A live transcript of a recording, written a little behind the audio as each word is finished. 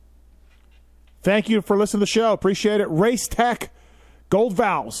Thank you for listening to the show. Appreciate it. Race Tech gold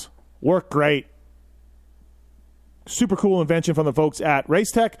valves work great. Super cool invention from the folks at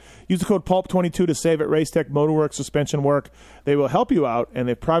Racetech. Use the code PULP22 to save at Racetech Motorwork Suspension Work. They will help you out, and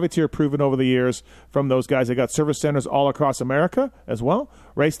they've privateer proven over the years from those guys. They got service centers all across America as well.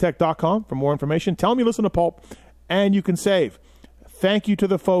 Racetech.com for more information. Tell them you listen to Pulp, and you can save. Thank you to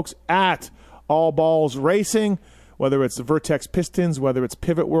the folks at All Balls Racing, whether it's the Vertex Pistons, whether it's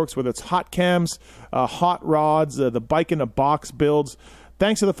Pivot Works, whether it's Hot Cams, Hot Rods, the Bike in a Box builds.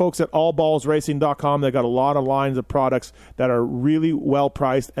 Thanks to the folks at allballsracing.com. They've got a lot of lines of products that are really well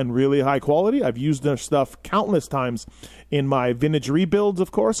priced and really high quality. I've used their stuff countless times in my vintage rebuilds, of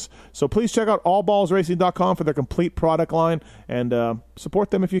course. So please check out allballsracing.com for their complete product line and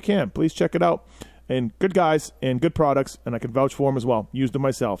support them if you can. Please check it out. And good guys and good products, and I can vouch for them as well. Used them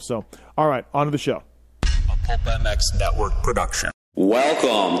myself. So, all right, on to the show. A Pulp MX Network production.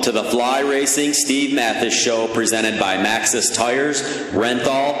 Welcome to the Fly Racing Steve Mathis Show, presented by Maxxis Tires,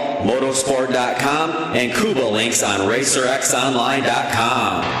 Renthal, Motorsport.com, and Kuba Links on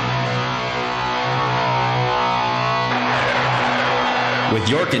RacerXOnline.com. With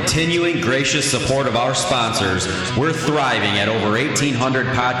your continuing gracious support of our sponsors, we're thriving at over 1,800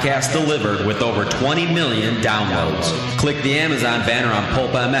 podcasts delivered with over 20 million downloads. Click the Amazon banner on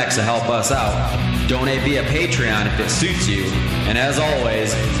Pulp MX to help us out. Donate via Patreon if it suits you. And as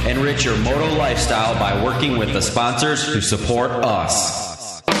always, enrich your moto lifestyle by working with the sponsors who support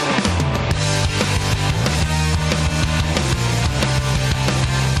us.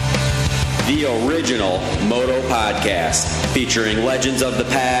 The original Moto Podcast, featuring legends of the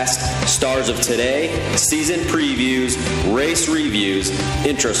past, stars of today, season previews, race reviews,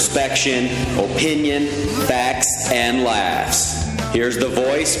 introspection, opinion, facts, and laughs. Here's the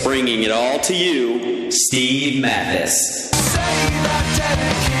voice bringing it all to you, Steve Mathis. Say that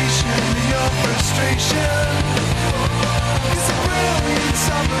dedication to your frustration is the brilliance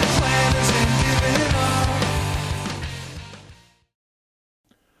of the planners and giving up.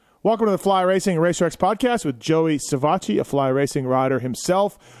 Welcome to the Fly Racing RacerX podcast with Joey Savatgy, a Fly Racing rider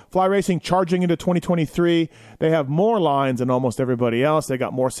himself. Fly Racing charging into 2023. They have more lines than almost everybody else. They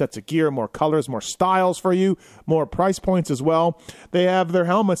got more sets of gear, more colors, more styles for you, more price points as well. They have their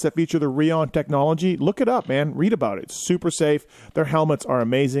helmets that feature the Rheon technology. Look it up, man. Read about it. It's super safe. Their helmets are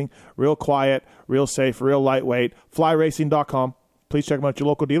amazing. Real quiet, real safe, real lightweight. FlyRacing.com. Please check them out at your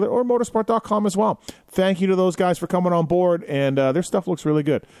local dealer or motorsport.com as well. Thank you to those guys for coming on board, and their stuff looks really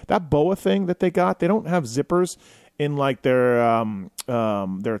good. That BOA thing that they got, they don't have zippers in like their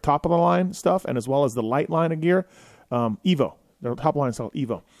top of the line stuff, and as well as the light line of gear. Evo, their top line is called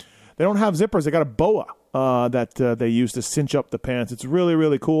Evo. They don't have zippers. They got a BOA that they use to cinch up the pants. It's really,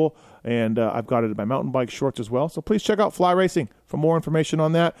 really cool, and I've got it in my mountain bike shorts as well. So please check out Fly Racing for more information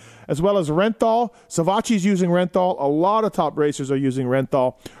on that, as well as Renthal. Savatgy's using Renthal. A lot of top racers are using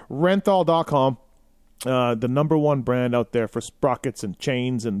Renthal. Renthal.com. The number one brand out there for sprockets and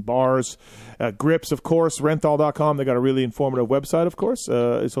chains and bars, grips, of course. Renthal.com. They got a really informative website, of course.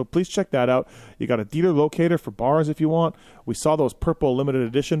 So please check that out. You got a dealer locator for bars if you want. We saw those purple limited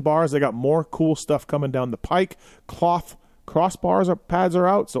edition bars. They got more cool stuff coming down the pike. Cloth crossbars or pads are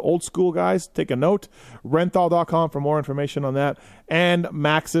out. So old school guys, take a note. Renthal.com for more information on that. And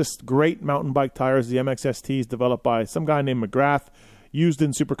Maxxis, great mountain bike tires. The MXSTs developed by some guy named McGrath. Used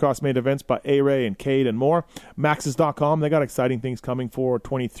in Supercross main events by A-Ray and Cade and more. Maxxis.com, they got exciting things coming for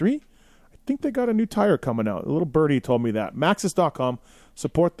 23. I think they got a new tire coming out. A little birdie told me that. Maxxis.com,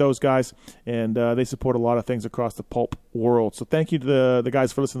 support those guys, and they support a lot of things across the pulp world. So thank you to the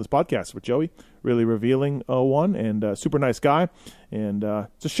guys for listening to this podcast with Joey. Really revealing one, and super nice guy. And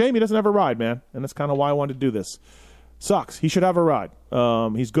it's a shame he doesn't have a ride, man, and that's kind of why I wanted to do this. Sucks. He should have a ride.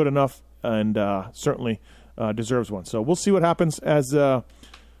 He's good enough, and certainly deserves one. So we'll see what happens as the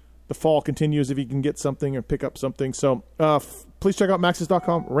fall continues, if he can get something or pick up something. So please check out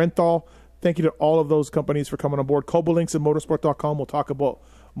Maxxis.com, Renthal. Thank you to all of those companies for coming on board. Cobalinks and Motorsport.com. We'll talk about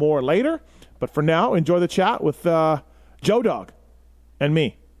more later. But for now, enjoy the chat with Joe Dog and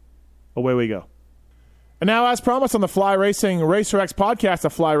me. Away we go. And now, as promised on the Fly Racing RacerX podcast,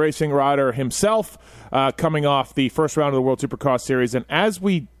 a Fly Racing rider himself, coming off the first round of the World Supercross Series. And as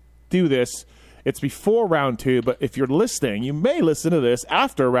we do this, it's before round two, but if you're listening, you may listen to this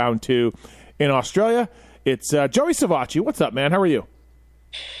after round two in Australia. It's Joey Savatgy. What's up, man? How are you?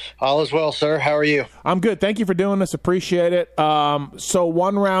 All is well, sir. How are you? I'm good. Thank you for doing this. Appreciate it. So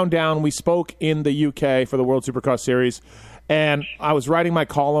one round down, we spoke in the UK for the World Supercross Series, and I was writing my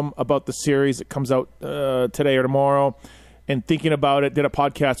column about the series. It comes out today or tomorrow, and thinking about it, did a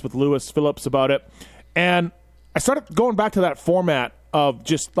podcast with Lewis Phillips about it, and I started going back to that format of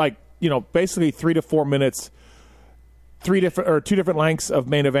just like basically 3 to 4 minutes, two different lengths of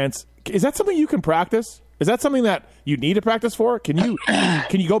main events. Is that something you can practice? Is that something that you need to practice for? Can you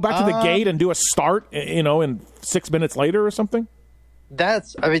go back to the gate and do a start, in 6 minutes later or something?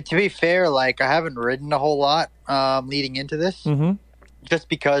 To be fair, I haven't ridden a whole lot leading into this, just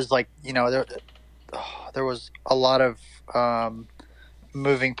because, there was a lot of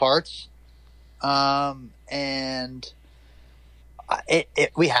moving parts, and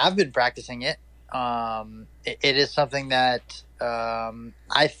we have been practicing it. It is something that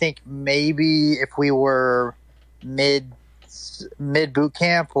I think maybe if we were mid boot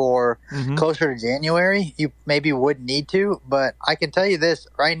camp or closer to January, you maybe wouldn't need to. But I can tell you this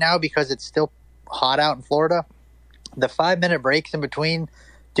right now, because it's still hot out in Florida, the 5-minute breaks in between,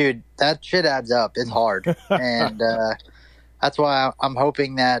 dude, that shit adds up. It's hard. And that's why I'm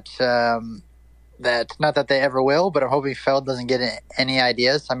hoping that not that they ever will, but I'm hoping Feld doesn't get any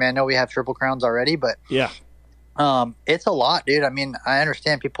ideas. I mean, I know we have Triple Crowns already, but yeah, it's a lot, dude. I mean, I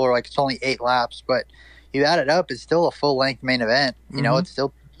understand people are like, it's only 8 laps, but you add it up, it's still a full length main event. It's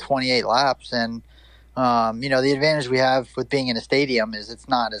still 28 laps. And, the advantage we have with being in a stadium is it's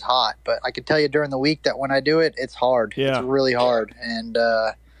not as hot, but I can tell you during the week that when I do it, it's hard. Yeah. It's really hard. And,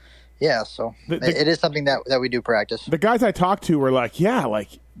 so it is something that we do practice. The guys I talked to were like, I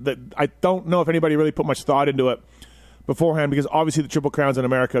don't know if anybody really put much thought into it beforehand, because obviously the Triple Crowns in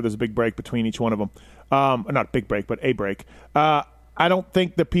America, there's a big break between each one of them. Not big break, but a break. I don't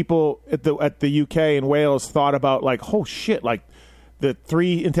think the people at the UK and Wales thought about oh shit, the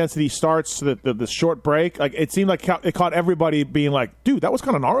 3 intensity starts, the short break. It seemed like it caught everybody being like, dude, that was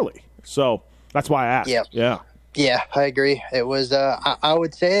kind of gnarly. So that's why I asked. Yeah. Yeah, I agree. It was. I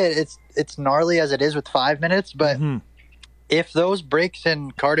would say it's gnarly as it is with 5 minutes, but if those breaks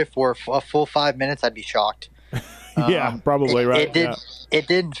in Cardiff were a full 5 minutes, I'd be shocked. Yeah, probably right. It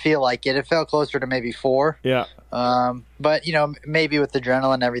didn't feel like it. It felt closer to maybe 4. Yeah. But maybe with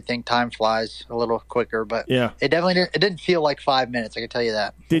adrenaline and everything, time flies a little quicker. But yeah, it didn't feel like 5 minutes. I can tell you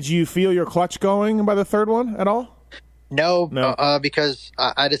that. Did you feel your clutch going by the third one at all? No. Because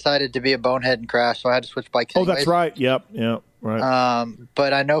I decided to be a bonehead and crash, so I had to switch bikes. Oh, that's right. Yep. Right.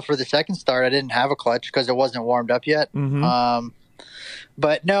 But I know for the second start, I didn't have a clutch because it wasn't warmed up yet.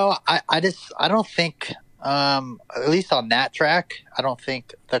 But no, I don't think, at least on that track, I don't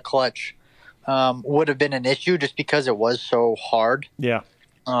think the clutch would have been an issue, just because it was so hard. Yeah.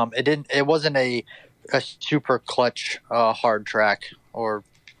 It wasn't a super clutch hard track, or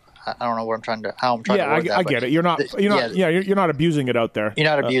I don't know how I'm trying to word that. I get it. You're not abusing it out there. You're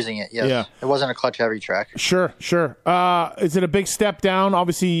not abusing it. Yes. Yeah. It wasn't a clutch heavy track. Sure. Is it a big step down?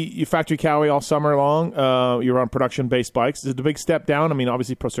 Obviously, you factory Cowie all summer long. You're on production based bikes. Is it a big step down? I mean,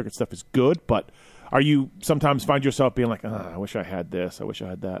 obviously, pro circuit stuff is good, but are you sometimes find yourself being like, I wish I had this. I wish I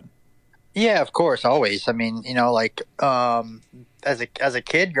had that. Yeah, of course, always. I mean, as a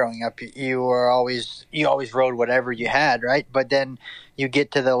kid growing up, you always rode whatever you had, right? But then you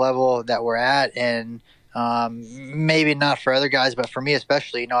get to the level that we're at, and maybe not for other guys, but for me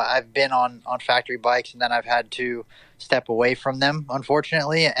especially, I've been on factory bikes, and then I've had to step away from them,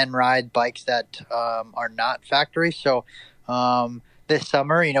 unfortunately, and ride bikes that are not factory. So this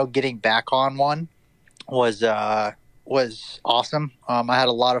summer, getting back on one was awesome. I had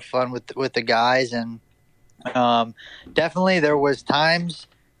a lot of fun with the guys, and definitely there was times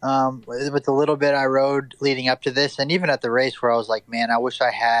with the little bit I rode leading up to this, and even at the race, where I was like, man, I wish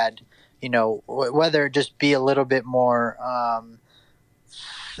I had, whether it just be a little bit more,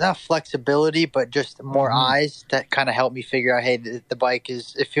 not flexibility, but just more eyes that kind of help me figure out, hey, the bike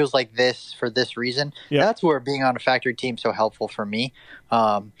it feels like this for this reason. Yeah. That's where being on a factory team is so helpful for me.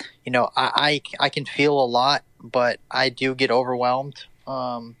 I can feel a lot, but I do get overwhelmed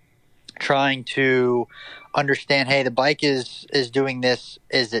trying to understand, hey, the bike is doing this.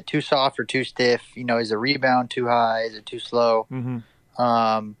 Is it too soft or too stiff? Is the rebound too high? Is it too slow?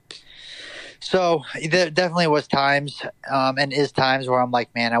 So there definitely was times and is times where I'm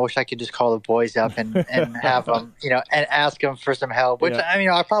like, man, I wish I could just call the boys up and have them, and ask them for some help, which,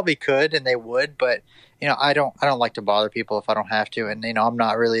 I probably could, and they would, but I don't like to bother people if I don't have to. And, I'm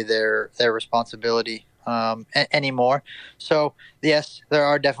not really their responsibility anymore. So yes, there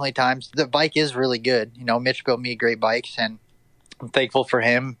are definitely times. The bike is really good. Mitch built me great bikes, and I'm thankful for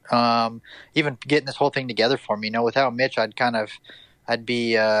him. Even getting this whole thing together for me, without Mitch, I'd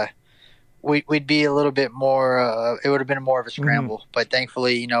be, we'd be a little bit more, it would have been more of a scramble, but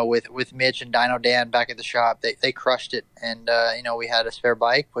thankfully, with Mitch and Dino Dan back at the shop, they crushed it. And, we had a spare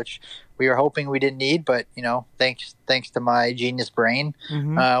bike, which we were hoping we didn't need, but, thanks to my genius brain,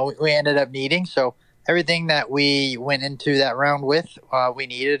 we ended up needing. So everything that we went into that round with, we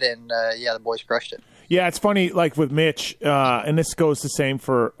needed, and the boys crushed it. Yeah, it's funny, like with Mitch, and this goes the same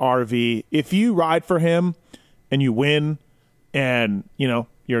for RV. If you ride for him and you win and,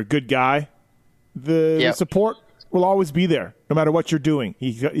 you're a good guy, the support will always be there, no matter what you're doing.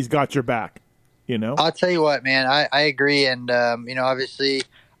 He's got your back, I'll tell you what, man, I agree. And, obviously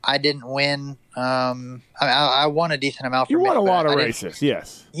I didn't win. I won a decent amount. You won a lot of races,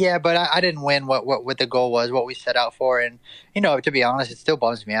 yes. Yeah, but I didn't win what the goal was, what we set out for. And, to be honest, it still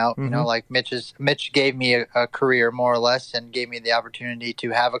bums me out. Mm-hmm. Like Mitch gave me a career more or less and gave me the opportunity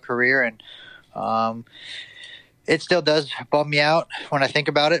to have a career. And it still does bum me out when I think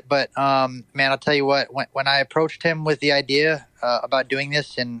about it. But, man, I'll tell you what, when I approached him with the idea about doing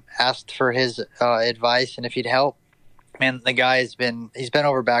this and asked for his advice and if he'd help, man, the guy he's been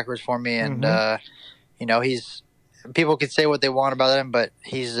over backwards for me. And, people can say what they want about him, but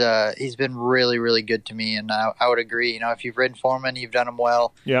he's been really, really good to me. And I would agree, if you've ridden for him and you've done him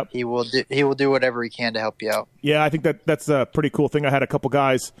well, yep. he will do whatever he can to help you out. Yeah, I think that's a pretty cool thing. I had a couple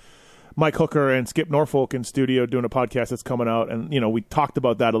guys, Mike Hooker and Skip Norfolk, in studio doing a podcast that's coming out. And, we talked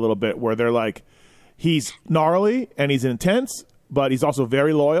about that a little bit, where they're like, he's gnarly and he's intense, but he's also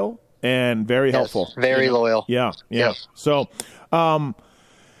very loyal and very helpful. Very loyal. Yeah. So, all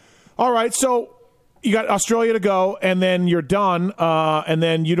right. So you got Australia to go, and then you're done, and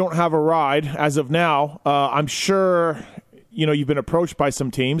then you don't have a ride as of now. I'm sure, you've been approached by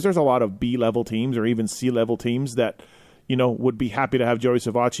some teams. There's a lot of B-level teams or even C-level teams that, would be happy to have Joey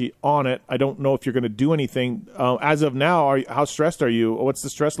Savatgy on it. I don't know if you're going to do anything. As of now, how stressed are you? What's the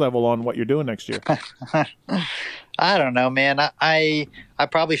stress level on what you're doing next year? I don't know, man. I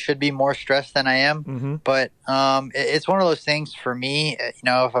probably should be more stressed than I am, mm-hmm. but it's one of those things for me.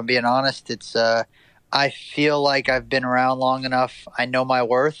 If I'm being honest, it's I feel like I've been around long enough. I know my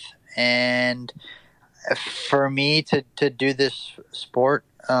worth, and for me to do this sport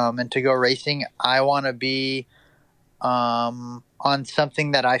and to go racing, I want to be on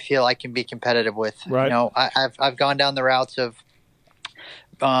something that I feel I can be competitive with. Right. I've gone down the routes of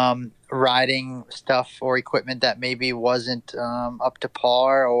riding stuff or equipment that maybe wasn't up to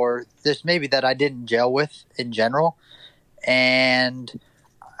par, or just maybe that I didn't gel with in general. And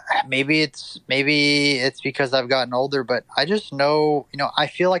maybe it's because I've gotten older, but I just know, I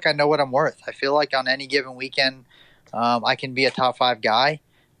feel like I know what I'm worth. I feel like on any given weekend, I can be a top 5 guy.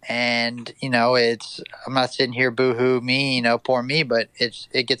 And, I'm not sitting here boo-hoo me, poor me, but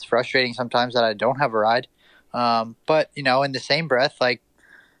it gets frustrating sometimes that I don't have a ride. But, in the same breath, like,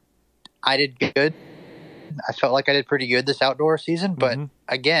 I did good. I felt like I did pretty good this outdoor season, but mm-hmm.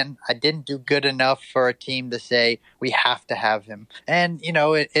 again, I didn't do good enough for a team to say we have to have him. And,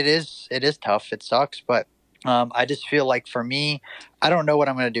 it is tough. It sucks, but I just feel like for me, I don't know what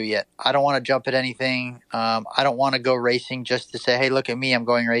I'm going to do yet. I don't want to jump at anything. I don't want to go racing just to say, hey, look at me, I'm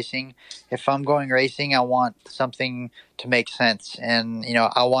going racing. If I'm going racing, I want something to make sense. And,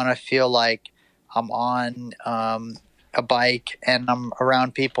 I want to feel like I'm on a bike and I'm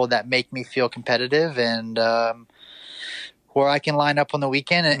around people that make me feel competitive, and where I can line up on the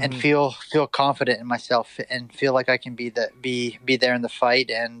weekend and feel confident in myself and feel like I can be there in the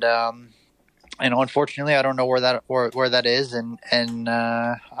fight. And unfortunately, I don't know where that is, and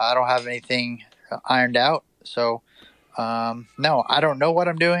I don't have anything ironed out. So no, I don't know what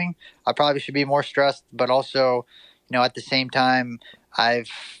I'm doing. I probably should be more stressed, but also, at the same time,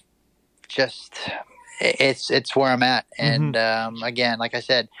 it's where I'm at. And again, like I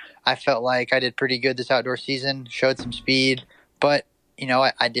said, I felt like I did pretty good this outdoor season, showed some speed, but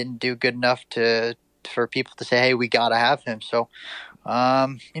I didn't do good enough for people to say, hey, we got to have him. So,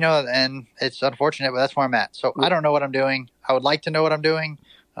 and it's unfortunate, but that's where I'm at. So I don't know what I'm doing. I would like to know what I'm doing.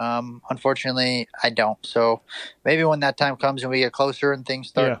 Unfortunately, I don't. So maybe when that time comes and we get closer and things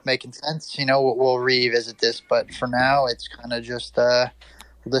start making sense, we'll revisit this. But for now, it's kind of just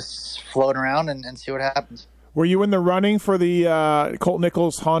float around and see what happens. Were you in the running for the Colt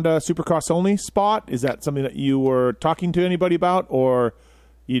Nichols Honda Supercross only spot? Is that something that you were talking to anybody about, or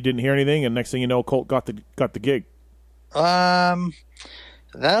you didn't hear anything, and next thing you know, Colt got the gig?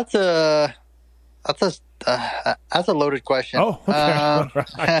 That's a loaded question. Oh,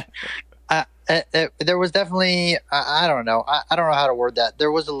 okay. There was definitely, I don't know. I don't know how to word that.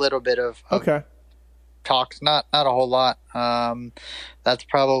 There was a little bit of talks, not a whole lot. That's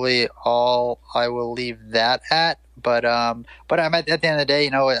probably all I will leave that at. But I'm at the end of the day,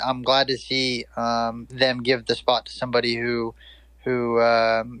 I'm glad to see them give the spot to somebody who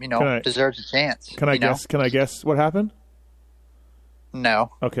deserves a chance. Can I guess what happened?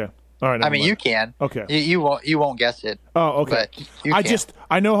 No. Okay. All right. I mean, you can. Okay. You won't guess it. Oh, okay. But you can.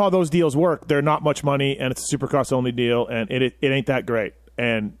 I know how those deals work. They're not much money, and it's a Supercross only deal, and it ain't that great.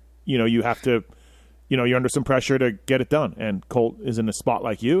 And you have to, you're under some pressure to get it done. And Colt is in a spot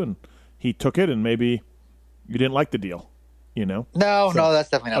like you, and he took it, and maybe you didn't like the deal. No, that's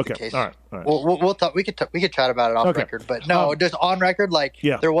definitely not the case. All right. We'll talk. We could chat about it off record, but no, just on record. Like,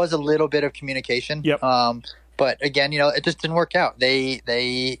 there was a little bit of communication. Yep. But again, it just didn't work out.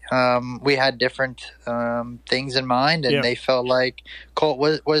 We had different things in mind, and they felt like Colt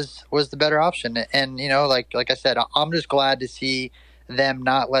was the better option. And like I said, I'm just glad to see them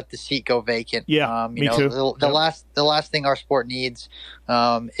not let the seat go vacant. Yeah, me too. The last thing our sport needs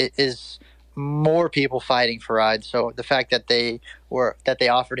is more people fighting for rides. So the fact that they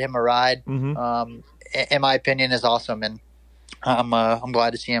offered him a ride, in my opinion, is awesome, and I'm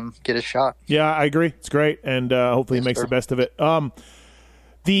glad to see him get a shot. Yeah, I agree. It's great, and hopefully he makes the best of it.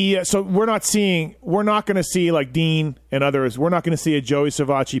 So we're not going to see like Dean and others. We're not going to see a Joey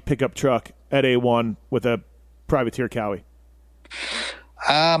Savatgy pickup truck at A1 with a privateer Cowie.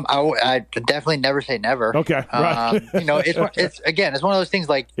 I definitely never say never. Okay, right. It's one of those things.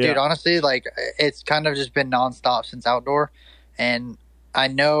 Like, dude, honestly, like it's kind of just been nonstop since outdoor, and I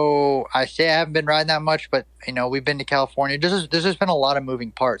know I say I haven't been riding that much, but we've been to California. There's just been a lot of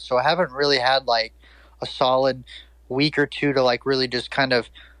moving parts, so I haven't really had like a solid week or two to like really just kind of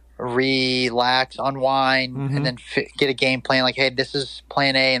relax, unwind, and then get a game plan. Like, hey, this is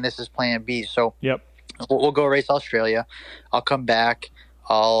plan A and this is plan B. So we'll go race Australia. I'll come back.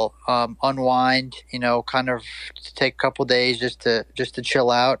 I'll unwind. Kind of take a couple days just to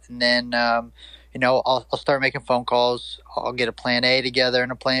chill out, and then I'll start making phone calls. I'll get a plan A together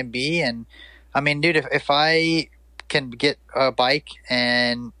and a plan B. And I mean, dude, if I can get a bike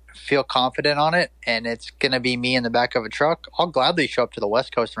and feel confident on it, and it's going to be me in the back of a truck, I'll gladly show up to the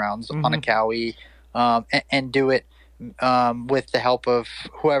West Coast rounds on a Cowie and do it with the help of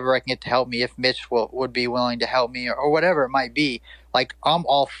whoever I can get to help me. If Mitch would be willing to help me or whatever it might be, like I'm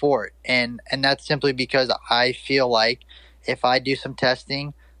all for it. And that's simply because I feel like if I do some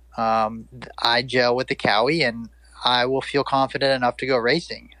testing, I gel with the Cowie and I will feel confident enough to go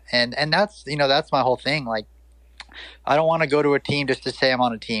racing. And that's, that's my whole thing. Like, I don't want to go to a team just to say I'm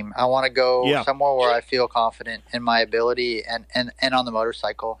on a team. I want to go somewhere where I feel confident in my ability and on the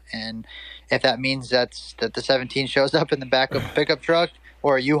motorcycle. And if that means that the 17 shows up in the back of a pickup truck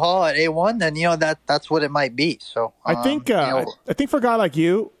or a U-Haul at A1, then that's what it might be. So I think for a guy like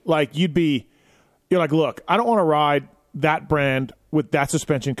you, like you're like, look, I don't want to ride that brand with that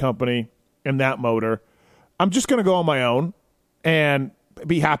suspension company and that motor. I'm just going to go on my own and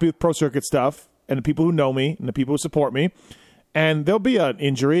be happy with pro circuit stuff and the people who know me and the people who support me. And there'll be an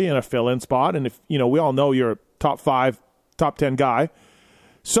injury and a fill-in spot. And if, we all know you're a top 5, top 10 guy.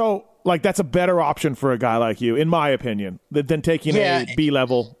 So like, that's a better option for a guy like you, in my opinion, than taking a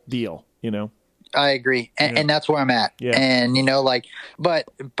B-level deal, I agree. And that's where I'm at. Yeah. And,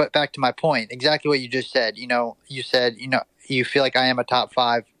 but back to my point, exactly what you just said. You said, you feel like I am a top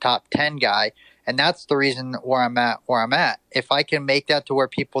 5, top 10 guy. And that's the reason where I'm at. If I can make that to where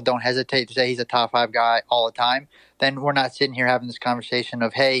people don't hesitate to say he's a top 5 guy all the time, then we're not sitting here having this conversation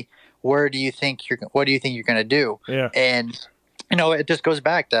of, hey, what do you think you're going to do? Yeah. And, it just goes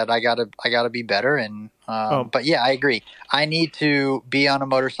back that I gotta be better. And, but yeah, I agree. I need to be on a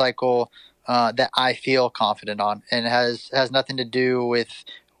motorcycle, that I feel confident on, and it has nothing to do with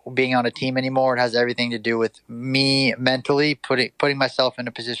being on a team anymore. It has everything to do with me mentally putting myself in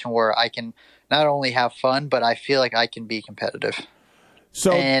a position where I can not only have fun, but I feel like I can be competitive.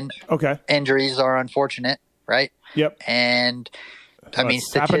 So, injuries are unfortunate, right? Yep. And I mean,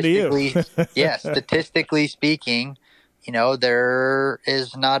 statistically, statistically speaking, there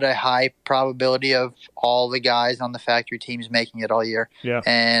is not a high probability of all the guys on the factory teams making it all year. Yeah.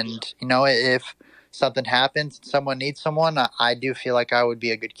 And, if something happens, someone needs someone, I do feel like I would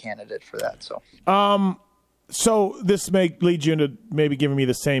be a good candidate for that. So this may lead you into maybe giving me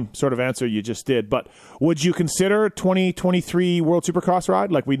the same sort of answer you just did, but would you consider 2023 World Supercross ride?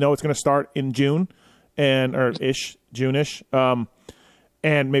 Like, we know it's going to start in June June-ish,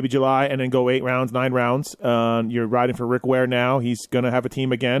 and maybe July, and then go 8 rounds, 9 rounds. You're riding for Rick Ware now. He's going to have a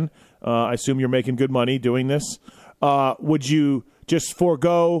team again. I assume you're making good money doing this. Would you just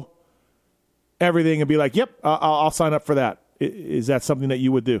forego everything and be like, yep, I'll sign up for that? Is that something that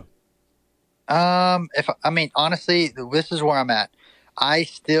you would do? Honestly, this is where I'm at. I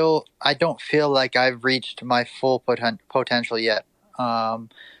don't feel like I've reached my full potential yet.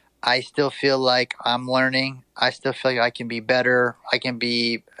 I still feel like I'm learning. I still feel like I can be better. I can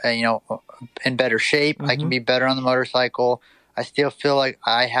be, in better shape. I can be better on the motorcycle. I still feel like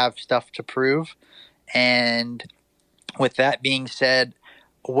I have stuff to prove. And with that being said,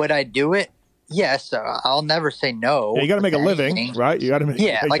 would I do it? Yes, I'll never say no. Yeah, you got to make a living, anything. right? You got to make.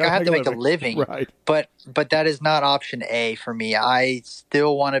 Yeah, like I have to make a living, right? But that is not option A for me. I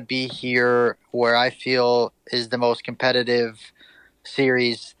still want to be here where I feel is the most competitive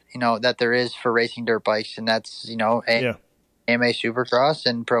series, that there is for racing dirt bikes, and that's AMA Supercross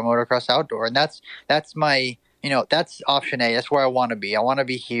and Pro Motocross Outdoor, and that's my. That's option A. That's where I want to be. I want to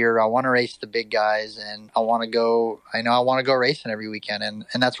be here. I want to race the big guys, and I want to go. I want to go racing every weekend, and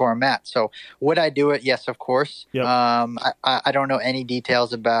that's where I'm at. So, would I do it? Yes, of course. Yep. I don't know any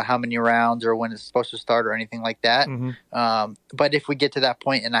details about how many rounds or when it's supposed to start or anything like that. Mm-hmm. But if we get to that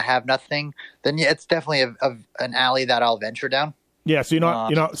point and I have nothing, then it's definitely an alley that I'll venture down. Yeah. So you're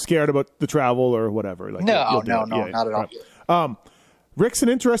not scared about the travel or whatever. Like no, not at all. Rick's an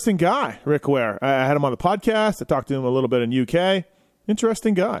interesting guy, Rick Ware. I had him on the podcast. I talked to him a little bit in UK.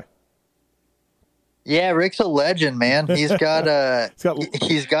 Interesting guy. Yeah, Rick's a legend, man. He's got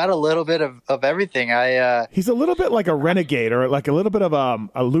he's got a little bit of everything. He's a little bit like a renegade, or like a little bit of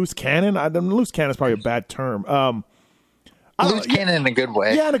a loose cannon. Loose cannon is probably a bad term. Loose cannon in a good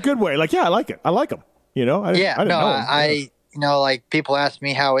way. Yeah, in a good way. Like, yeah, I like it. I like him. I didn't know him. Like people ask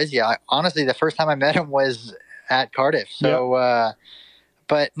me, how is he? Honestly, the first time I met him was at Cardiff. So,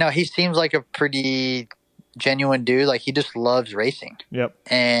 but no, he seems like a pretty genuine dude. Like, he just loves racing. Yep.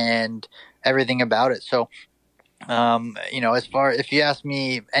 And everything about it. So, if you ask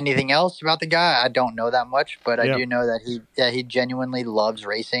me anything else about the guy, I don't know that much, but I do know that he genuinely loves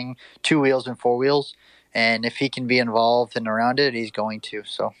racing, 2 wheels and 4 wheels. And if he can be involved and around it, he's going to.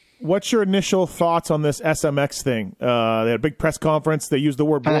 So, what's your initial thoughts on this SMX thing? They had a big press conference. They used the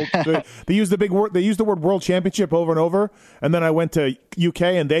word world, they used the word world championship over and over. And then I went to UK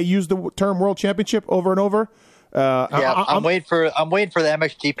and they used the term world championship over and over. I'm waiting for the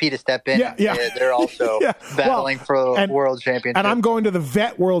MXGP to step in. Yeah. They're also battling for world championship. And I'm going to the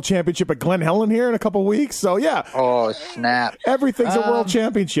Vet World Championship at Glen Helen here in a couple weeks. So yeah. Oh snap! Everything's a world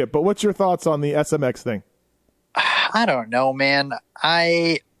championship. But what's your thoughts on the SMX thing? I don't know, man.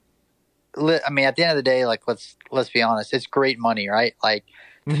 I mean, at the end of the day, like let's be honest, it's great money, right? Like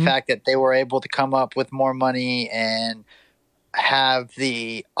the fact that they were able to come up with more money and have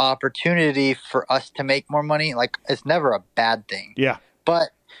the opportunity for us to make more money, like it's never a bad thing. Yeah. But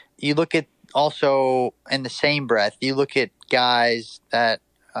you look at also in the same breath, you look at guys that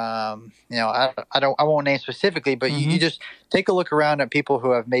I won't name specifically, but you just take a look around at people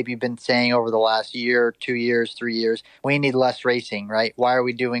who have maybe been saying over the last year, 2 years, 3 years, we need less racing, right? Why are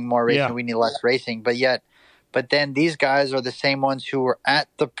we doing more racing? Yeah. We need less racing. But then these guys are the same ones who were at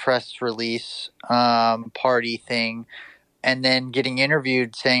the press release party thing, and then getting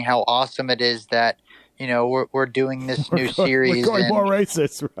interviewed saying how awesome it is that, we're doing this new series. We're going more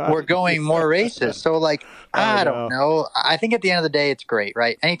races. Right? We're going more races. So, like, I don't know. I think at the end of the day, it's great,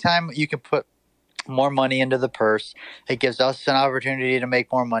 right? Anytime you can put more money into the purse, it gives us an opportunity to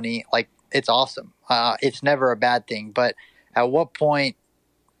make more money. Like, it's awesome. It's never a bad thing. But at what point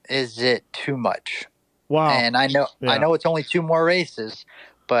is it too much? Wow. And I know it's only 2 more races,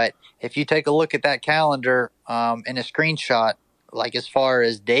 but if you take a look at that calendar in a screenshot, like as far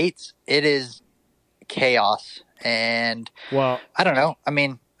as dates, it is chaos. And I don't know. I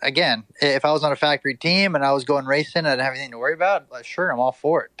mean, again, if I was on a factory team and I was going racing and I didn't have anything to worry about, sure, I'm all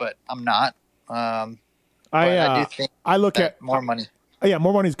for it, but I'm not. I do think I look at more money. Yeah,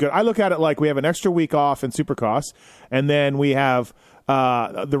 more money's good. I look at it like we have an extra week off in Supercross, and then we have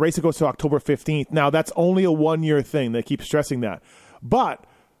the race that goes to October 15th. Now, that's only a 1-year thing. They keep stressing that. But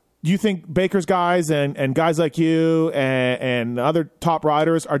do you think Baker's guys and guys like you and other top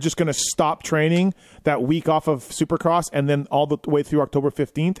riders are just going to stop training that week off of Supercross and then all the way through October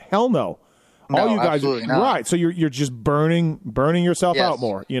 15th? Hell no. No, all you guys, absolutely not. right? So you're just burning yourself out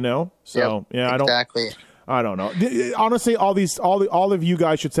more, So exactly. I don't know. Honestly, all of you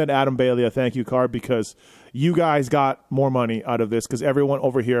guys should send Adam Bailey a thank you card because you guys got more money out of this because everyone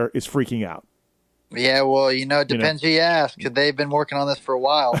over here is freaking out. Yeah, well, it depends who you ask. They've been working on this for a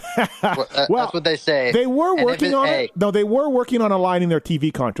while. That's what they say. They were working on it. No, they were working on aligning their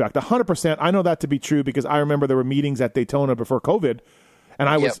TV contract. 100%. I know that to be true because I remember there were meetings at Daytona before COVID, and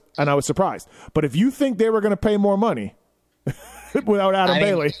I was surprised. But if you think they were going to pay more money without Adam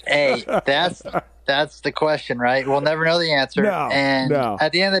Bailey, hey, that's the question, right? We'll never know the answer. No.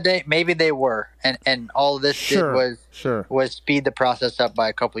 At the end of the day, maybe they were, and all of this was speed the process up by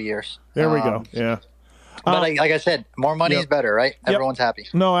a couple of years. There we go. Yeah. But like I said, more money is better, right? Everyone's happy.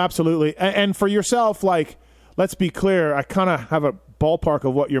 No, absolutely. And for yourself, like, let's be clear, I kind of have a ballpark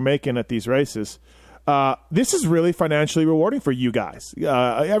of what you're making at these races. This is really financially rewarding for you guys.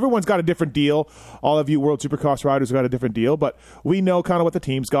 Everyone's got a different deal. All of you World Supercross riders have got a different deal, but we know kind of what the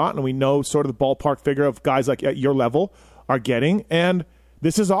team's got, and we know sort of the ballpark figure of guys like at your level are getting, and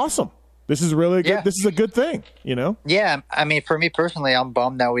this is awesome. This is really good. Yeah. This is a good thing, you know? Yeah, I mean, for me personally, I'm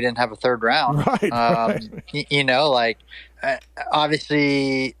bummed that we didn't have a third round. Right. You know, like,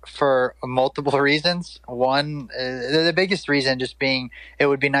 obviously for multiple reasons. One, the biggest reason just being it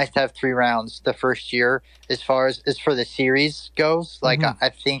would be nice to have 3 rounds the first year as far as for the series goes. Like, I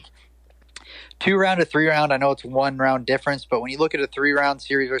think 2 round to 3 round, I know it's 1 round difference, but when you look at a 3 round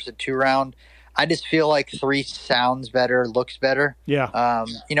series versus a 2 round, I just feel like 3 sounds better, looks better. Yeah.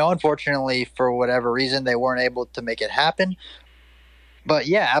 You know, unfortunately, for whatever reason, they weren't able to make it happen. But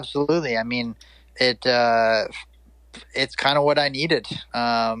yeah, absolutely. I mean, it's kind of what I needed.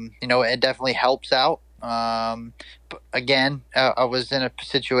 You know, it definitely helps out. But again, I was in a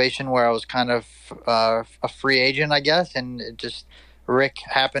situation where I was kind of a free agent, I guess, and it just Rick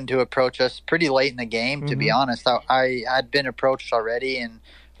happened to approach us pretty late in the game. To be honest, I'd been approached already and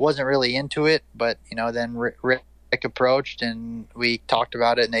wasn't really into it, but you know, then Rick approached and we talked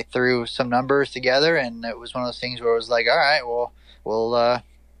about it, and they threw some numbers together, and it was one of those things where it was like, all right, well,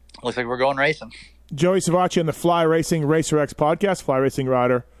 looks like we're going racing. Joey Savatgy on the Fly Racing Racer X podcast, Fly Racing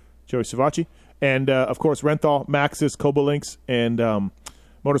rider Joey Savatgy, and of course Renthal, Maxis, Cobalinks, and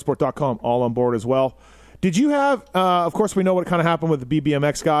Motorsport.com all on board as well. Did you have? Of course, we know what kind of happened with the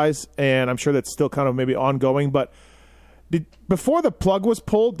BBMX guys, and I'm sure that's still kind of maybe ongoing, but. Before the plug was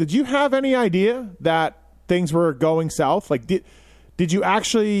pulled, did you have any idea that things were going south? Like, did you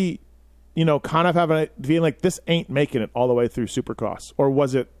actually, you know, kind of have a feeling like this ain't making it all the way through Supercross, or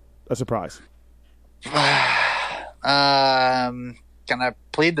was it a surprise? Can I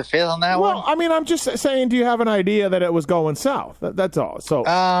plead the fifth on that one? Well, I mean, I'm just saying, do you have an idea that it was going south? That's all. So,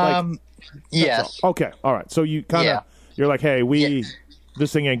 yes. All. Okay, all right. So you kind of, you're like, hey,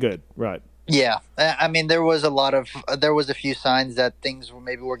 this thing ain't good, right? Yeah, I mean, there was a few signs that things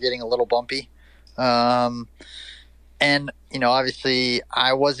were getting a little bumpy, and you know, obviously,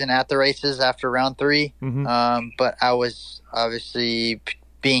 I wasn't at the races after round 3, but I was obviously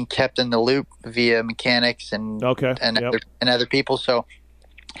being kept in the loop via mechanics and other people. So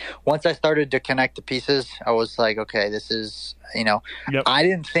once I started to connect the pieces, I was like, okay, this is, you know, I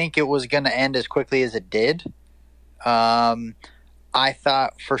didn't think it was going to end as quickly as it did. I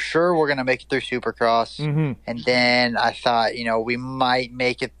thought for sure we're going to make it through Supercross. And then I thought, you know, we might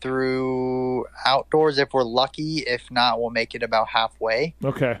make it through outdoors if we're lucky. If not, we'll make it about halfway.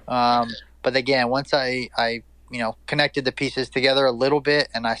 Okay. But again, once I you know, connected the pieces together a little bit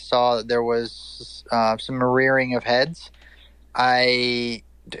and I saw that there was some rearing of heads, I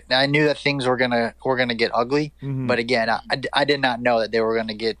knew that things were gonna get ugly. But again, I did not know that they were going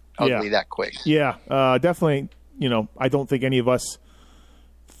to get ugly that quick. Yeah, definitely. You know, I don't think any of us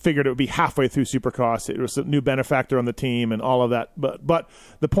figured it would be halfway through Supercross. It was a new benefactor on the team and all of that. But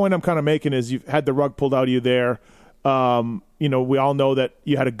the point I'm kind of making is you've had the rug pulled out of you there. You know, we all know that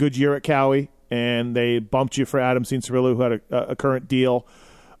you had a good year at Cowie, and they bumped you for Adam Cianciarillo, who had a current deal.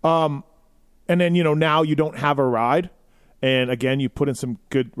 And then, you know, now you don't have a ride. And, again, you put in some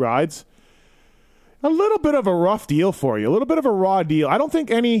good rides. A little bit of a rough deal for you, a little bit of a raw deal. I don't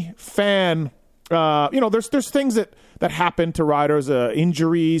think any fan... you know, there's things that happen to riders,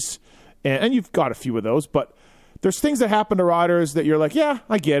 injuries, and you've got a few of those, but there's things that happen to riders that you're like, yeah,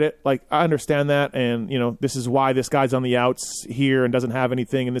 I get it. Like, I understand that, and, you know, this is why this guy's on the outs here and doesn't have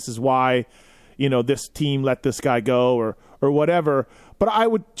anything, and this is why, you know, this team let this guy go or whatever. But I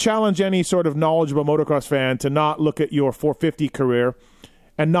would challenge any sort of knowledgeable motocross fan to not look at your 450 career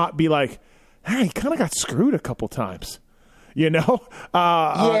and not be like, hey, he kind of got screwed a couple times. You know,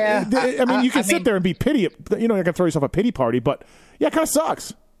 I mean, you can sit there and be you know, you can throw yourself a pity party, but yeah, it kind of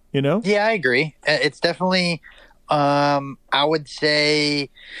sucks, you know? Yeah, I agree. It's definitely, I would say,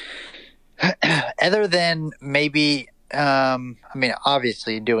 other than maybe, I mean,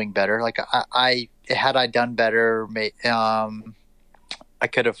 obviously doing better. Like had I done better, I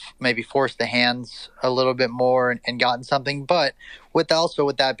could have maybe forced the hands a little bit more and gotten something. But with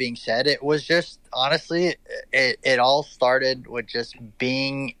that being said, it was just, honestly, it all started with just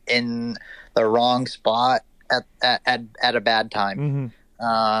being in the wrong spot at a bad time.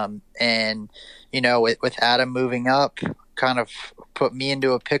 And, you know, with Adam moving up, kind of put me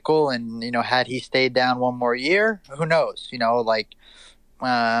into a pickle. And, you know, had he stayed down one more year, who knows? You know, like,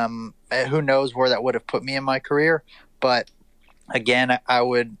 who knows where that would have put me in my career. But again, I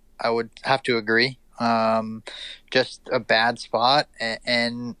would have to agree. Just a bad spot,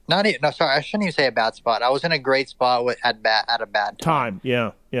 and not even, no, sorry, I shouldn't even say a bad spot. I was in a great spot at a bad time.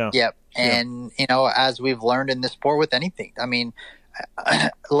 Yeah. Yep. And, as we've learned in this sport with anything, I mean,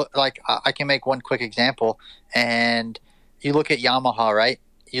 like I can make one quick example, and you look at Yamaha, right?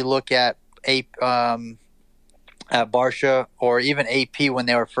 You look at Barsha or even AP when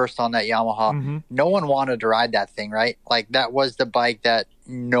they were first on that Yamaha, no one wanted to ride that thing, right? Like that was the bike that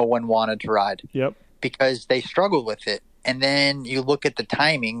no one wanted to ride. Yep. Because they struggled with it. And then you look at the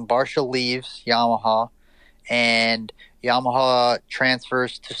timing, Barsha leaves Yamaha and Yamaha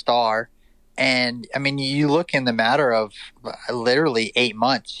transfers to Star. And I mean, you look in the matter of literally 8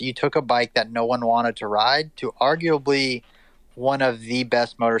 months, you took a bike that no one wanted to ride to arguably one of the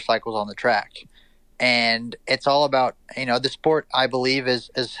best motorcycles on the track. And it's all about, the sport, I believe,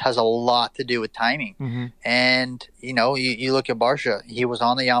 has a lot to do with timing. And, you look at Barsha, he was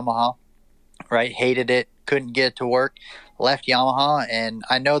on the Yamaha, right? Hated it, couldn't get it to work, left Yamaha. And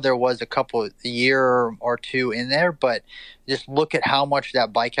I know there was a year or two in there, but just look at how much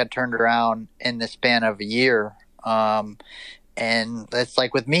that bike had turned around in the span of a year. And it's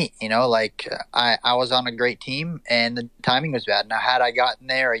like with me, I was on a great team and the timing was bad. Now, had I gotten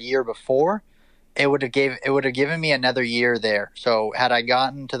there a year before, it would have given me another year there. So had I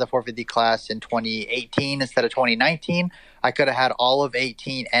gotten to the 450 class in 2018 instead of 2019, I could have had all of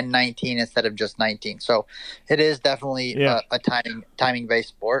 18 and 19 instead of just 19. So it is definitely a timing based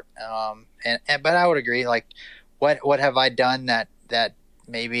sport. But I would agree. Like, what have I done that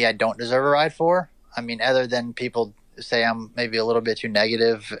maybe I don't deserve a ride for? I mean, other than people say I'm maybe a little bit too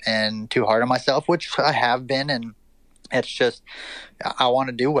negative and too hard on myself, which I have been, and it's just I want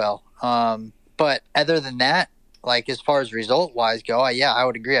to do well. But other than that, like as far as result wise go, I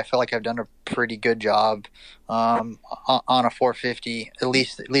would agree. I feel like I've done a pretty good job on a 450, at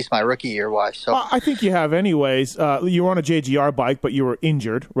least my rookie year wise. So I think you have anyways. You were on a JGR bike, but you were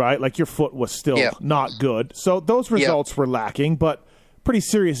injured, right? Like your foot was still not good. So those results were lacking, but pretty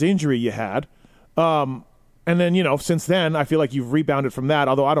serious injury you had. And then, since then, I feel like you've rebounded from that.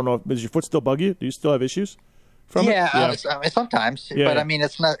 Although I don't know, does your foot still bug you? Do you still have issues? I mean, sometimes, but I mean,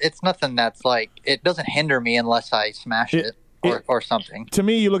 it's nothing that's like, it doesn't hinder me unless I smash it or something. To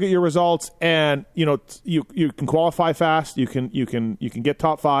me, you look at your results and, you can qualify fast. You can get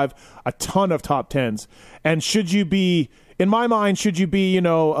top 5, a ton of top 10s. And in my mind, should you be,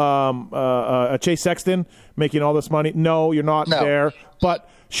 a Chase Sexton making all this money? No, you're not there. But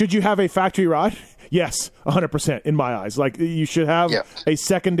should you have a factory ride? Yes, 100% in my eyes. Like you should have a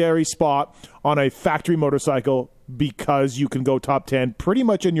secondary spot on a factory motorcycle because you can go top 10 pretty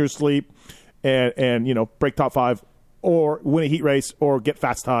much in your sleep and break top 5 or win a heat race or get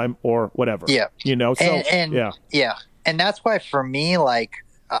fast time or whatever. Yeah. And that's why for me, like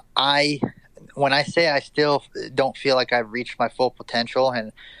when I say I still don't feel like I've reached my full potential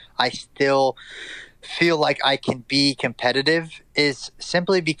and I still feel like I can be competitive is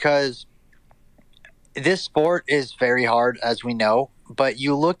simply because this sport is very hard, as we know, but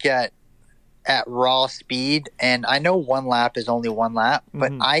you look at raw speed, and I know one lap is only one lap,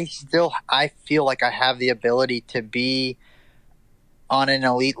 but I feel like I have the ability to be on an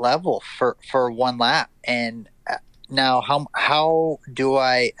elite level for one lap. And now how do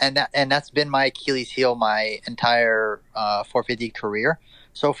I, and that's been my Achilles heel my entire 450 career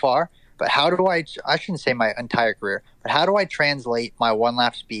so far. But how do I shouldn't say my entire career, but how do I translate my one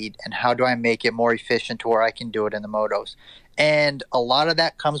lap speed and how do I make it more efficient to where I can do it in the motos? And a lot of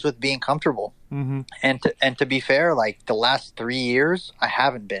that comes with being comfortable. And to be fair, like the last 3 years, I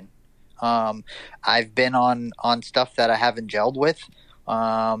haven't been. I've been on stuff that I haven't gelled with.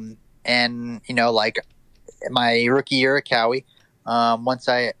 And, like my rookie year at Cowie, once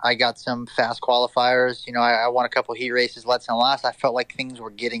I got some fast qualifiers, I won a couple heat races, lets and last. I felt like things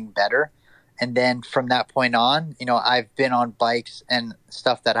were getting better. And then from that point on, I've been on bikes and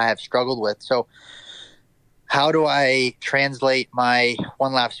stuff that I have struggled with. So how do I translate my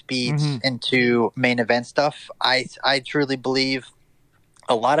one lap speeds into main event stuff? I truly believe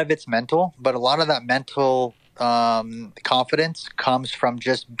a lot of it's mental, but a lot of that mental confidence comes from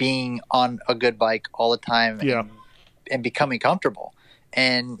just being on a good bike all the time. And becoming comfortable.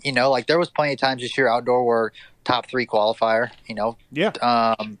 And, like there was plenty of times this year outdoor where top 3 qualifier,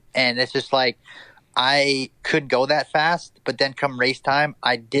 and it's just like, I could go that fast, but then come race time,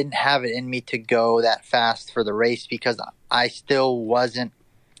 I didn't have it in me to go that fast for the race because I still wasn't,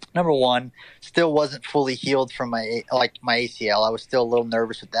 number one, still wasn't fully healed from my ACL. I was still a little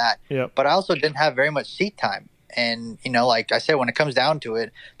nervous with that, but I also didn't have very much seat time. And, like I said, when it comes down to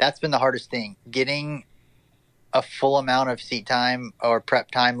it, that's been the hardest thing, getting a full amount of seat time or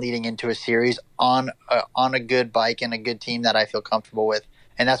prep time leading into a series on a good bike and a good team that I feel comfortable with.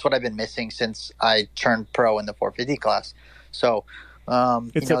 And that's what I've been missing since I turned pro in the 450 class. So,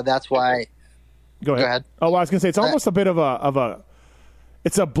 that's why. Go ahead. Oh, well, I was going to say, it's almost a bit of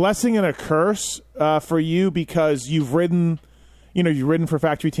it's a blessing and a curse for you, because you've ridden for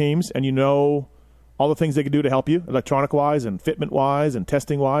factory teams, and all the things they can do to help you, electronic-wise and fitment-wise and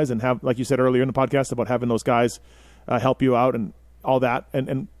testing-wise, and have, like you said earlier in the podcast, about having those guys help you out and all that.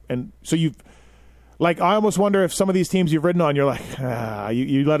 And so you've, like, I almost wonder if some of these teams you've ridden on, you're like,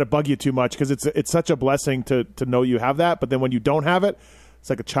 you let it bug you too much, because it's such a blessing to know you have that. But then when you don't have it, it's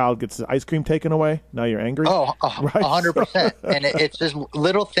like a child gets the ice cream taken away. Now you're angry. Oh, right? 100%. And it's just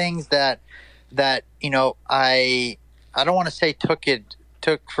little things that I don't want to say took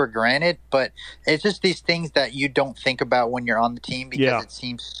for granted, but it's just these things that you don't think about when you're on the team, because it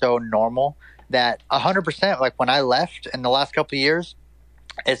seems so normal that 100%, like when I left in the last couple of years,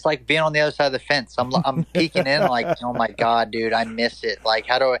 it's like being on the other side of the fence. I'm peeking in like, oh my God, dude, I miss it. Like,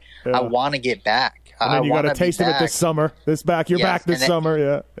 how do I want to get back? And then you got a taste of it this summer. You're back this summer.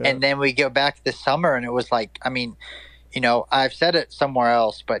 Yeah. And then we go back this summer, and it was like, I mean, I've said it somewhere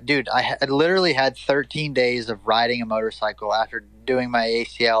else, but dude, I literally had 13 days of riding a motorcycle after doing my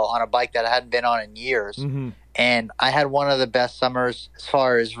ACL on a bike that I hadn't been on in years. Mm-hmm. And I had one of the best summers as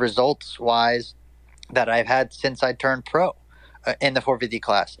far as results wise that I've had since I turned pro in the 450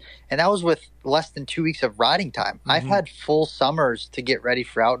 class. And that was with less than 2 weeks of riding time. Mm-hmm. I've had full summers to get ready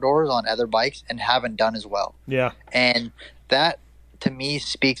for outdoors on other bikes and haven't done as well. Yeah. And that to me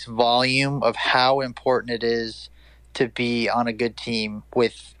speaks volume of how important it is to be on a good team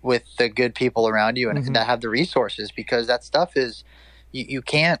with the good people around you, and, mm-hmm. and that have the resources, because that stuff is, you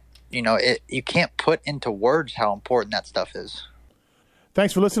can't, you can't put into words how important that stuff is.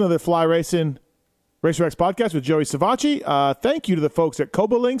 Thanks for listening to the Fly Racing Racer X podcast with Joey Savatgy. Thank you to the folks at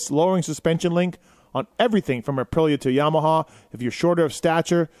Koba Links, lowering suspension link on everything from Aprilia to Yamaha. If you're shorter of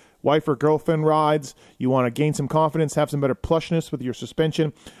stature, wife or girlfriend rides, you want to gain some confidence, have some better plushness with your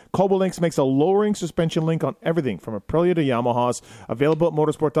suspension, Koba Links makes a lowering suspension link on everything from Aprilia to Yamahas, available at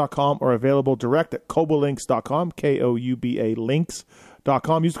motorsport.com or available direct at kobalinks.com, Kouba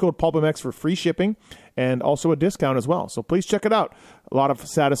links.com. Use the code PulpMX for free shipping and also a discount as well. So please check it out. A lot of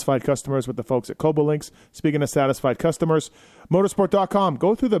satisfied customers with the folks at Koba Links. Speaking of satisfied customers, motorsport.com.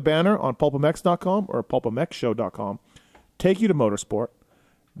 Go through the banner on pulpmx.com or pulpmxshow.com. Take you to Motorsport.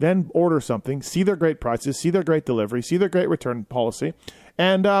 Then order something, see their great prices, see their great delivery, see their great return policy,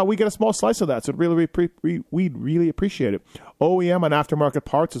 and we get a small slice of that. So we'd really appreciate it. OEM and aftermarket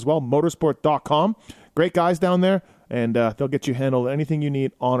parts as well, motorsport.com. Great guys down there, and they'll get you handled anything you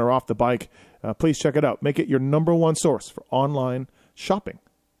need on or off the bike. Please check it out. Make it your number one source for online shopping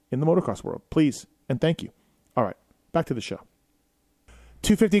in the motocross world. Please, and thank you. All right, back to the show.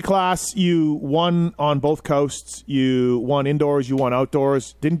 250 class, you won on both coasts. You won indoors, you won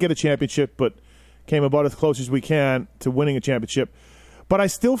outdoors. Didn't get a championship, but came about as close as we can to winning a championship. But I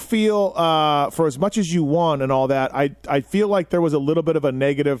still feel, for as much as you won and all that, I feel like there was a little bit of a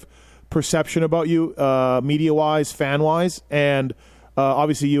negative perception about you, media-wise, fan-wise. And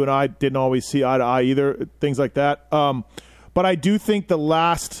obviously you and I didn't always see eye to eye either, things like that. But I do think the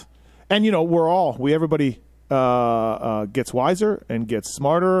last, and everybody gets wiser and gets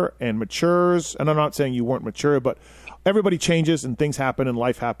smarter and matures. And I'm not saying you weren't mature, but everybody changes and things happen and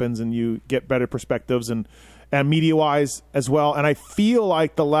life happens and you get better perspectives and media-wise as well. And I feel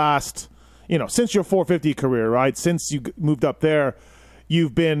like the last, since your 450 career, right, since you moved up there,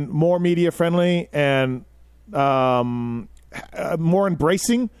 you've been more media-friendly and more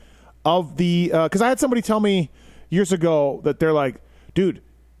embracing of the because I had somebody tell me years ago that they're like, dude,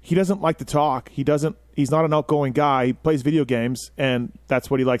 he doesn't like to talk. He's not an outgoing guy. He plays video games, and that's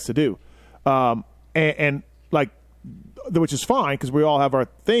what he likes to do. And which is fine because we all have our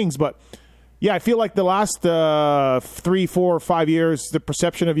things. But yeah, I feel like the last 3, 4, 5 years, the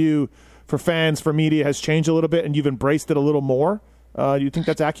perception of you for fans, for media has changed a little bit, and you've embraced it a little more. Do you think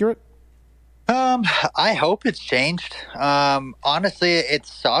that's accurate? I hope it's changed. Honestly, it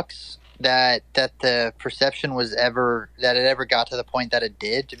sucks that the perception that it ever got to the point that it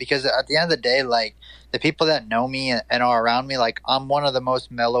did, because at the end of the day, like, the people that know me and are around me, like, I'm one of the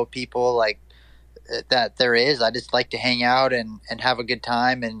most mellow people, like, that there is. I just like to hang out and have a good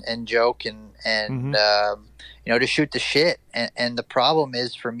time and joke and mm-hmm. To shoot the shit. And the problem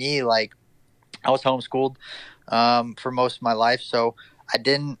is, for me, like, I was homeschooled for most of my life, so I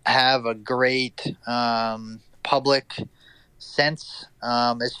didn't have a great public sense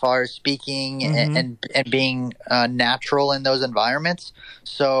as far as speaking mm-hmm. and being natural in those environments.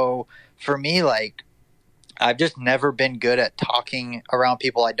 So for me, like, I've just never been good at talking around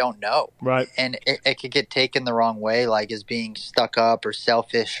people I don't know. Right. And it could get taken the wrong way, like as being stuck up or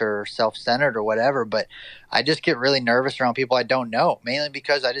selfish or self-centered or whatever. But I just get really nervous around people I don't know, mainly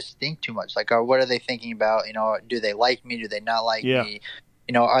because I just think too much. Like, what are they thinking about? Do they like me? Do they not like me?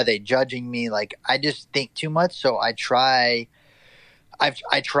 Are they judging me? Like, I just think too much. So I tried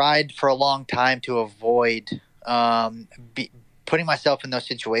for a long time to avoid putting myself in those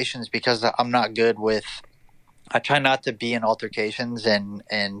situations because I'm not good with. I try not to be in altercations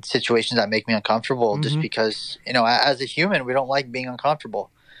and situations that make me uncomfortable just because, as a human, we don't like being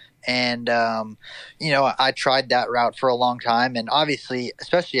uncomfortable. And, I tried that route for a long time. And obviously,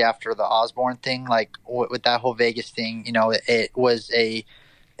 especially after the Osborne thing, like with that whole Vegas thing, it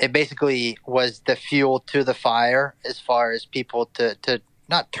basically was the fuel to the fire as far as people to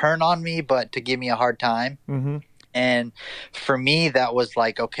not turn on me, but to give me a hard time. Mm-hmm. And for me, that was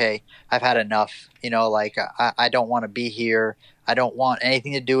like, okay, I've had enough, like I don't want to be here. I don't want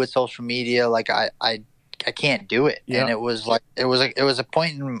anything to do with social media. Like I can't do it. Yeah. And it was like, it was a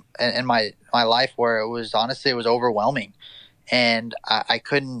point in my life where it was overwhelming and I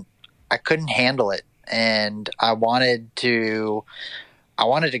couldn't handle it. And I wanted to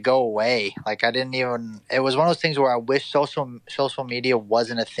go away. Like it was one of those things where I wish social media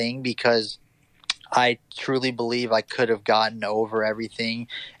wasn't a thing because I truly believe I could have gotten over everything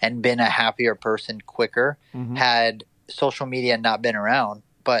and been a happier person quicker had social media not been around.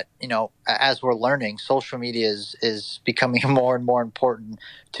 But, as we're learning, social media is becoming more and more important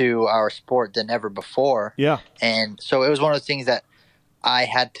to our sport than ever before. Yeah. And so it was one of those things that I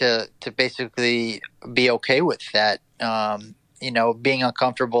had to basically be okay with that. Being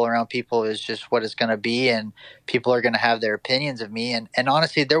uncomfortable around people is just what it's going to be, and people are going to have their opinions of me. And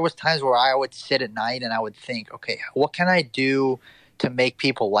honestly, there was times where I would sit at night and I would think, okay, what can I do to make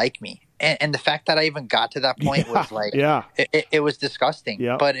people like me? And the fact that I even got to that point was like, it was disgusting.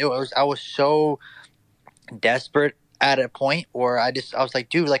 Yeah. But I was so desperate at a point where I was like,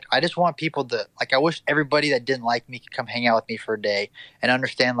 dude, like, I just want people to, like, I wish everybody that didn't like me could come hang out with me for a day and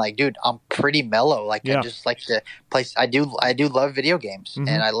understand, like, dude, I'm pretty mellow. Like, I just like to play. I do love video games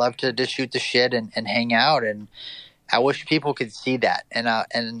and I love to just shoot the shit and hang out. And I wish people could see that.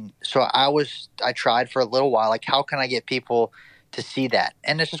 And so I tried for a little while, like, how can I get people to see that?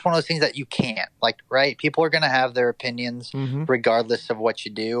 And it's just one of those things that you can't, like, right? People are going to have their opinions regardless of what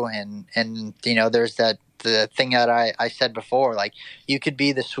you do. And there's the thing that I said before, like, you could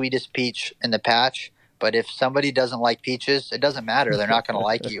be the sweetest peach in the patch, but if somebody doesn't like peaches, it doesn't matter. They're not going to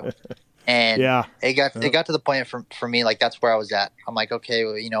like you. And it got to the point for me, like, that's where I was at. I'm like, okay,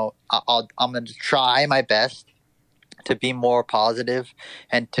 well, I'm going to try my best to be more positive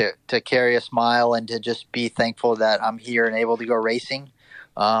and to carry a smile and to just be thankful that I'm here and able to go racing.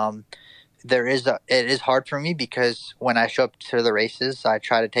 It is hard for me because when I show up to the races, I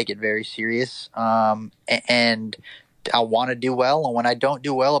try to take it very serious. And I want to do well. And when I don't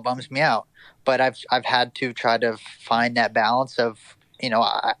do well, it bums me out. But I've had to try to find that balance of,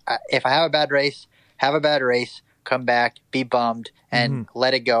 if I have a bad race, come back, be bummed, and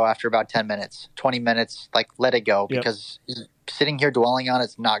let it go after about 10 minutes, 20 minutes, like, let it go, because sitting here dwelling on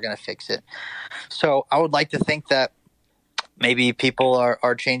it's not going to fix it. So I would like to think that maybe people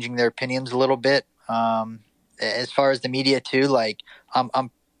are changing their opinions a little bit. As far as the media too, like,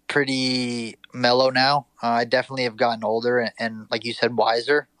 I'm pretty mellow now. I definitely have gotten older and like you said,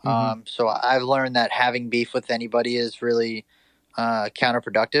 wiser. So I've learned that having beef with anybody is really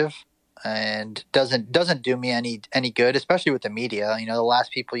counterproductive and doesn't do me any good, especially with the media. The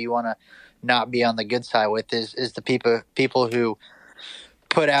last people you want to not be on the good side with is the people who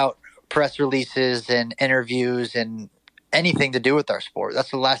put out press releases and interviews and anything to do with our sport.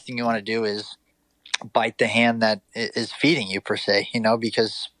 That's the last thing you want to do is bite the hand that is feeding you, per se,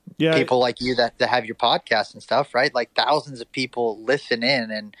 because people like you that have your podcast and stuff, right? Like, thousands of people listen in,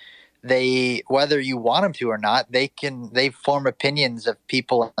 and they, whether you want them to or not, they form opinions of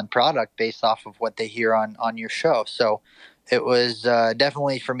people and product based off of what they hear on your show. So it was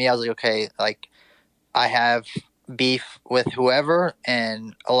definitely for me, I was like, okay, like, I have beef with whoever,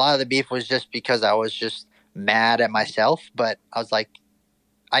 and a lot of the beef was just because I was just mad at myself. But I was like,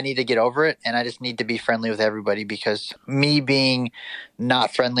 I need to get over it, and I just need to be friendly with everybody, because me being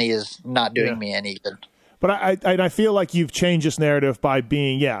not friendly is not doing me any good. But I feel like you've changed this narrative by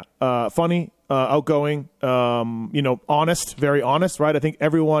being funny, outgoing, honest, very honest, right? I think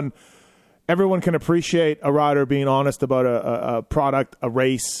everyone can appreciate a rider being honest about a product, a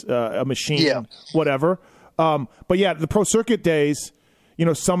race, a machine, whatever. But the pro circuit days,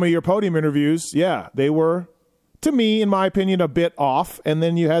 some of your podium interviews, they were, to me, in my opinion, a bit off. And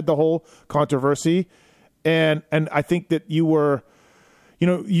then you had the whole controversy. And I think that you were,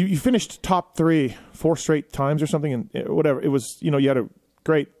 you finished top 3 4 straight times or something, and whatever. It was, you had a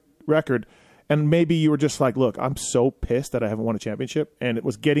great record. And maybe you were just like, look, I'm so pissed that I haven't won a championship. And it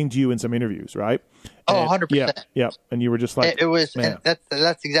was getting to you in some interviews, right? Oh, And, 100%. Yeah. And you were just like, It was, man. and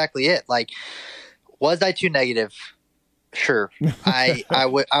that's exactly it. Like, was I too negative? Sure. I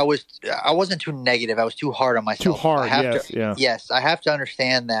wasn't too negative. I was too hard on myself. Too hard, Yes, I have to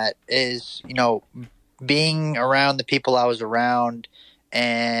understand that is, being around the people I was around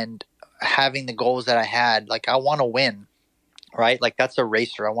and having the goals that I had, like, I want to win, right? Like, that's a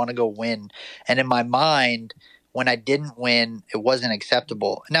racer. I want to go win. And in my mind, when I didn't win, it wasn't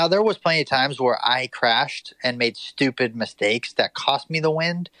acceptable. Now, there was plenty of times where I crashed and made stupid mistakes that cost me the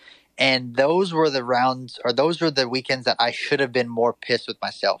win. And those were the rounds, or those were the weekends that I should have been more pissed with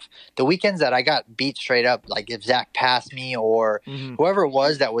myself. The weekends that I got beat straight up, like if Zach passed me or whoever it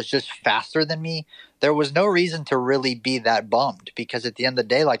was that was just faster than me, there was no reason to really be that bummed, because at the end of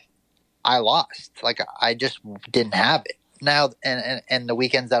the day, like, I lost. Like, I just didn't have it. Now, and the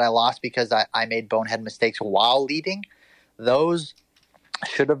weekends that I lost because I made bonehead mistakes while leading, those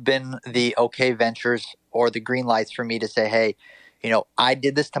should have been the okay ventures or the green lights for me to say, hey, I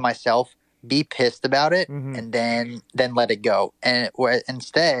did this to myself, be pissed about it, and then let it go. And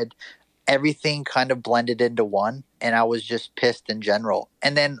instead, everything kind of blended into one, and I was just pissed in general.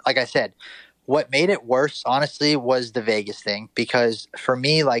 And then, like I said, what made it worse, honestly, was the Vegas thing, because for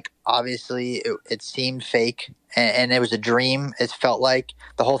me, like, obviously it seemed fake and it was a dream. It felt like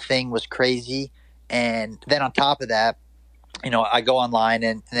the whole thing was crazy. And then on top of that, I go online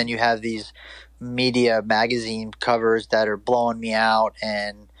and then you have these media magazine covers that are blowing me out,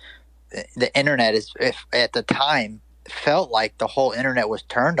 and the internet at the time felt like the whole internet was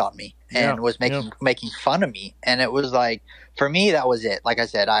turned on me and was making fun of me. And it was like, for me, that was it. Like I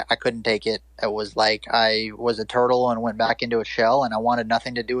said, I couldn't take it. It was like I was a turtle and went back into a shell, and I wanted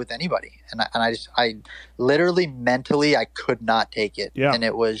nothing to do with anybody. And I literally mentally, I could not take it. Yeah. And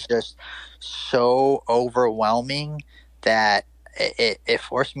it was just so overwhelming that it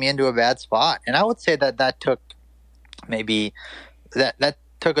forced me into a bad spot. And I would say that took maybe that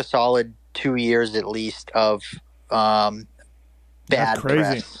took a solid 2 years at least of bad That's crazy.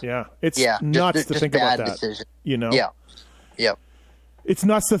 press. Yeah. It's nuts to think about that. Decision. Yeah. Yep. It's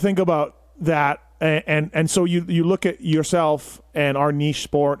nuts to think about that. And so you look at yourself and our niche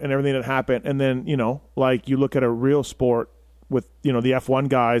sport and everything that happened, and then, like you look at a real sport with, the F1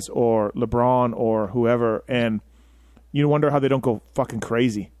 guys or LeBron or whoever, and you wonder how they don't go fucking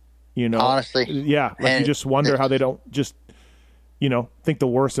crazy, Honestly. Yeah. Like, you just wonder how they don't just, think the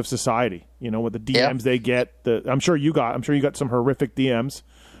worst of society, with the DMs they get. I'm sure you got some horrific DMs.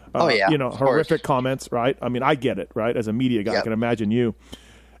 Horrific comments, right? I mean, I get it, right? As a media guy, I can imagine you.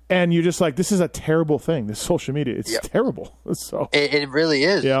 And you're just like, this is a terrible thing, this social media. It's terrible. So it really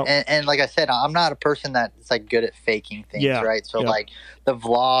is. Yeah. And like I said, I'm not a person that's like good at faking things, right? So like the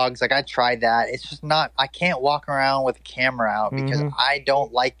vlogs, like I tried that. It's just not, I can't walk around with a camera out because I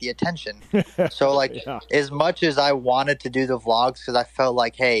don't like the attention. So like as much as I wanted to do the vlogs, because I felt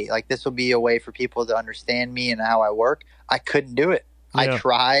like, hey, like this will be a way for people to understand me and how I work, I couldn't do it. I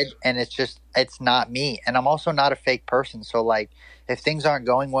tried, and it's not me. And I'm also not a fake person. So like, if things aren't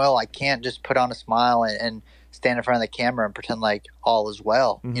going well, I can't just put on a smile and stand in front of the camera and pretend like all is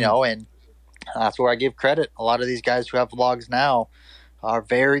well, and that's where I give credit. A lot of these guys who have vlogs now are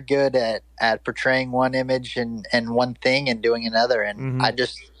very good at portraying one image and one thing and doing another. And I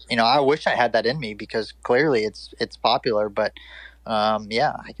just, I wish I had that in me, because clearly it's popular, but I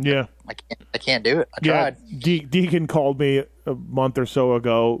can't do it. I tried. Deacon called me a month or so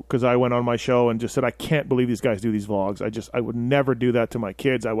ago because I went on my show and just said, I can't believe these guys do these vlogs. I would never do that to my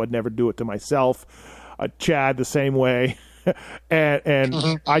kids. I would never do it to myself. Chad the same way.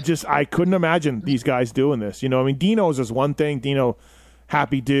 and I couldn't imagine these guys doing this. I mean, Dino's is one thing. Dino,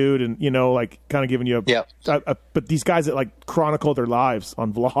 happy dude, and like kind of giving you but these guys that like chronicle their lives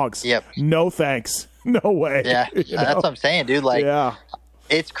on vlogs. No thanks. No way. Yeah, that's what I'm saying, dude. Like,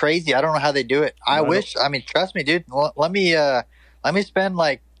 it's crazy. I don't know how they do it. I mean, trust me, dude. Let me spend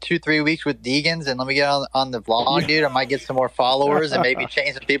like 2-3 weeks with Deegans, and let me get on the vlog, dude. I might get some more followers and maybe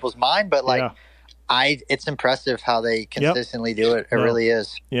change some people's mind. But like, it's impressive how they consistently do it. It really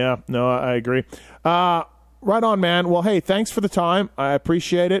is. Yeah. No, I agree. Right on, man. Well, hey, thanks for the time. I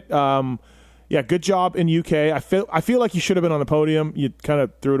appreciate it. Good job in UK. I feel like you should have been on the podium. You kind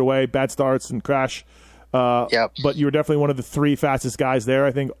of threw it away. Bad starts and crash. But you were definitely one of the 3 fastest guys there,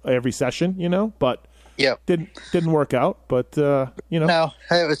 I think, every session, But Yep. Didn't work out, but No,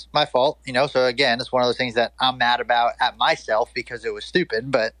 it was my fault. So again, it's one of those things that I'm mad about at myself because it was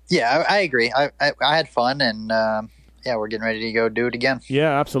stupid. But yeah, I agree. I had fun, and we're getting ready to go do it again.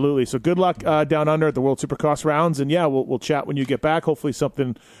 Yeah, absolutely. So good luck down under at the World Supercross rounds, and we'll chat when you get back. Hopefully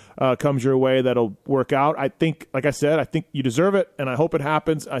something comes your way that'll work out. I think, like I said, I think you deserve it, and I hope it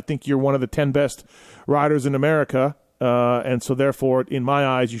happens. I think you're one of the 10 best riders in America, and so therefore, in my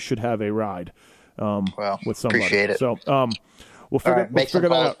eyes, you should have a ride. With somebody. Appreciate it. So we'll figure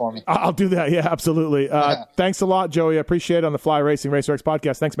that out for me. I'll do that. Yeah, absolutely. Thanks a lot, Joey. I appreciate it on the Fly Racing Racer X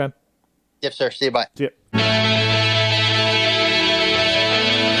podcast. Thanks, man. Yep, sir. See you. Bye. See ya.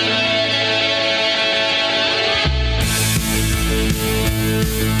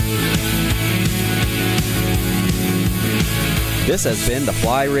 This has been the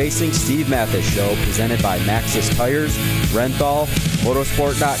Fly Racing Steve Mathis Show, presented by Maxxis Tires, Renthal,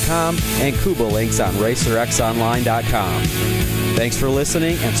 Motorsport.com, and Kuba Links on RacerXOnline.com. Thanks for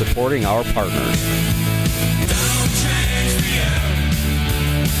listening and supporting our partners. Don't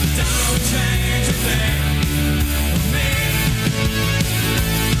change a thing for me.